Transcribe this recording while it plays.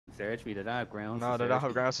search me. They don't have grounds. No, to they don't search have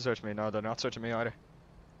me. grounds to search me. No, they're not searching me either.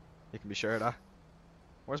 You can be sure of that.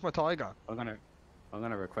 Where's my tie gone? I'm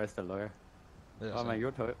gonna request a lawyer. Yeah, Oh man,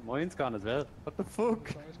 your tie, mine's gone as well. What the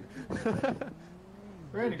fuck?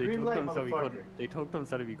 We're in a They green took light, them so we motherfucker. couldn't. They took them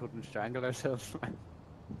so that we couldn't strangle ourselves, man.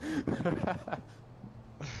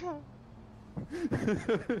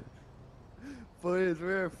 Boys,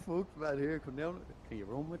 we're fucked, man. Here, come down. Can you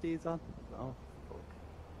run with these on? No.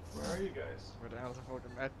 Where are you guys? We're down to the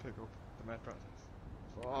fucking med pickup. The med process.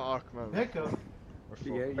 Fuck, man. Pickup. We're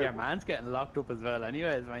fucked. Your man's getting locked up as well.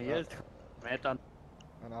 Anyways, man, yes. Met on.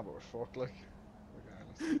 I know, but we're fucked, like.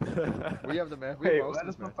 Regardless. We have the med. We have Wait, most where of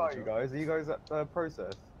the this med. fuck are you guys? Are you guys at the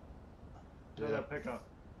process? Yeah, Yeah. pickup.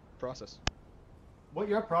 Process. What,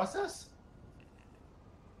 your process?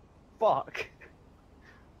 Fuck!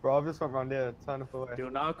 Bro, I've just went round here, turn up away. Do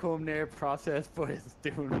not come near process, boys.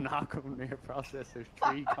 Do not come near process. There's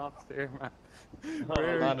 3 cops there, man.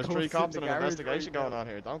 Man, there's 3 cops in and the an garage investigation right going now. on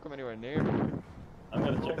here. Don't come anywhere near me. I'm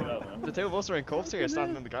gonna check it out, man. The 2 of us are in cuffs here,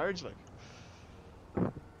 standing in the garage, like.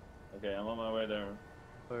 Okay, I'm on my way there.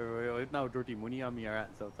 I've no dirty money on me, alright,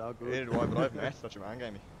 so it's all good. Neither do I, but I've met that your man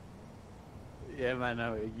gave me. Yeah,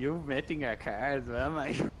 man, you've met in our car as well,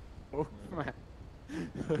 man. Oh, man.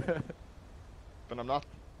 But I'm not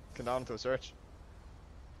condoned to a search.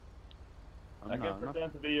 I can I'm not.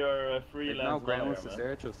 pretend to be your There's freelance no lawyer, grounds to man.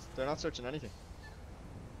 search us. They're not searching anything.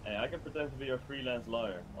 Hey, I can pretend to be your freelance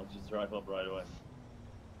lawyer. I'll just drive up right away.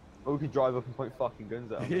 Or we could drive up and point fucking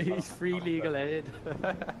guns at them. He's free legal aid.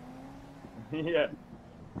 Yeah,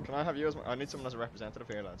 Can I have you as my... I need someone as a representative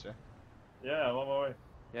here, lads, yeah? yeah, I'm on my way.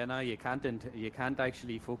 Yeah, no, you can't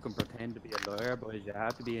actually fucking pretend to be a lawyer, boys. You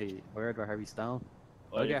have to be a lawyer with Harry Stone.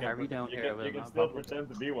 I'll you get can Harry pre- down you here. Can, well, you can no still problem. pretend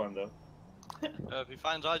to be one, though. If he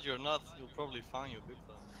finds out you're not, he'll probably fine you big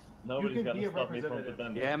time. Nobody's can gonna be a stop me from representative.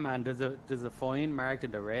 pretending. Yeah, man, there's a fine marked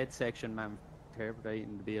in the red section, man, for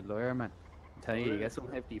interpreting to be a lawyer, man. I'm telling you, you get some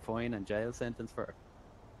hefty fine and jail sentence for it.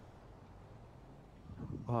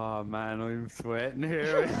 Oh man, I'm sweating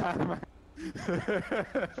here.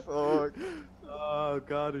 Fuck. Oh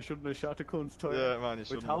god, I shouldn't have shot the cunt's tire. Yeah, man, you We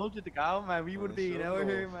shouldn't. told you to go, man. We Man, would you be an shouldn't hour have.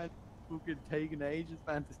 here, man. Fucking taking ages,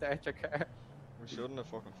 man, to start your car. We shouldn't have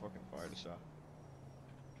fucking fired a shot.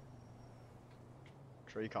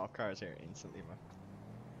 3 cop cars here instantly, man.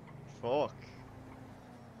 Fuck.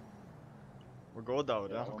 We're good though,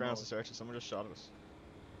 they Yeah, don't have grounds to almost. search us, someone just shot at us.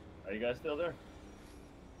 Are you guys still there?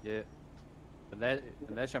 Yeah.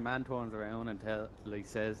 Unless your man turns around and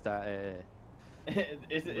says that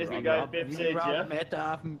is the Rob- guy Rob- Bip you Sage, yeah? robbed Met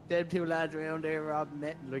off him. Them 2 lads around there robbed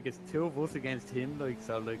Met. Like, it's 2 of us against him, like,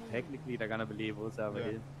 so, like, technically they're gonna believe us over Yeah.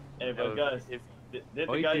 him. Hey, but guys, If did the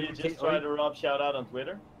I guy do you just think- tried to rob shout out on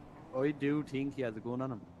Twitter? I do think he has a gun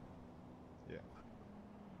on him.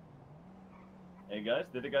 Hey guys,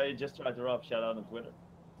 did the guy you just tried to rob shout out on Twitter?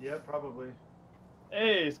 Yeah, probably.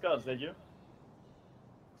 Hey, Scott, is that you?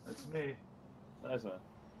 That's me. Nice one.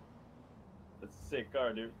 That's a sick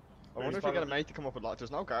car, dude. I wonder if we got a mate to come up with lock.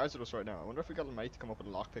 There's no guards with us right now. I wonder if we got a mate to come up with a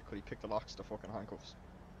lockpick. Could he pick the locks to fucking handcuffs?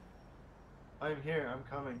 I'm here. I'm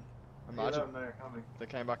coming. Imagine and I are coming. they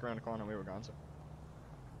came back around the corner and we were gone. So.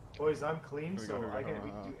 Boys, I'm clean, Here we so go, here we I go. can we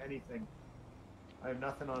can do anything. I have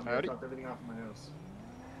nothing on me. I Howdy. dropped everything off in my house.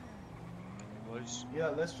 Boys, Yeah,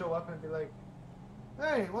 let's show up and be like,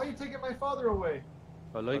 hey, why are you taking my father away?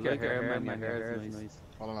 I like your hair, man. Your hair is nice.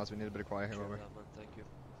 Hold on, lads. We need a bit of quiet here, check over. that, man, thank you.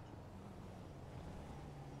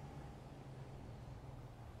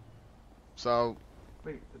 So,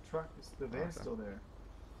 Wait, the van's still there.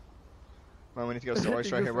 man, we need to get a story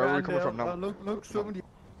straight here. Where are we coming from now? Look, somebody.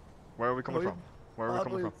 Where are we coming from? Where are we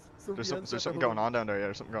coming from? There's something going on down there. Yeah,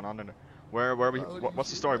 there's something going on down there. Where are we? What's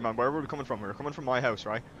the story, man? Where were we coming from? We were coming from my house,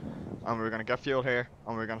 right? And we were gonna get fuel here,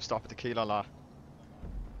 and we were gonna stop at Tequila La.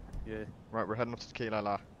 Yeah. Right, we're heading up to Tequila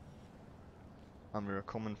La. And we were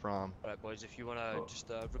coming from. Right, boys, if you wanna just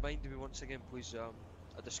remind me once again, please,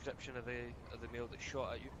 a description of the male that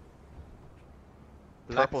shot at you.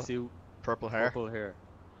 Black Purple- suit, Purple hair. purple hair.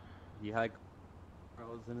 He had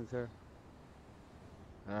curls in his hair.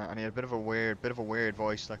 And he had a bit of a weird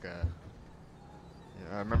voice, like a.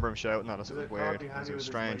 Yeah, I remember him shouting at us. It Was was it weird. probably It handy was with his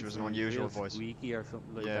strange. It was an voice? unusual Real voice. squeaky or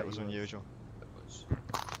something like Yeah, that. it was he unusual. Boys.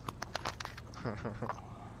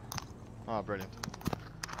 Oh, brilliant.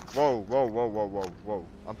 Whoa, whoa, whoa, whoa, whoa, whoa.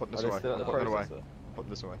 I'm putting this Are they away. still at I'm the putting it away. process, though? I'm putting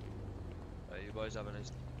this away. Right, you boys have a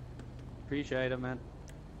nice. Appreciate it, man.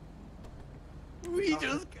 We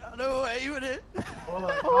just got away with it. Hold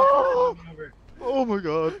on, oh! Over. Oh my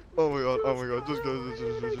god. Oh my god. Oh my god. Just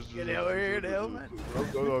go. Just Get over here now, man.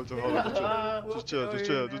 Just chill.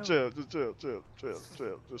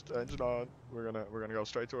 Just engine on. We're gonna go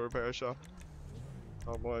straight to a repair shop.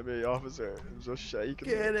 Oh my me, officer. I'm just shaking.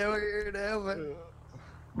 Get out here now, man.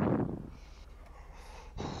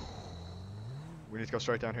 We need to go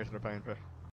straight down here to the pain pit.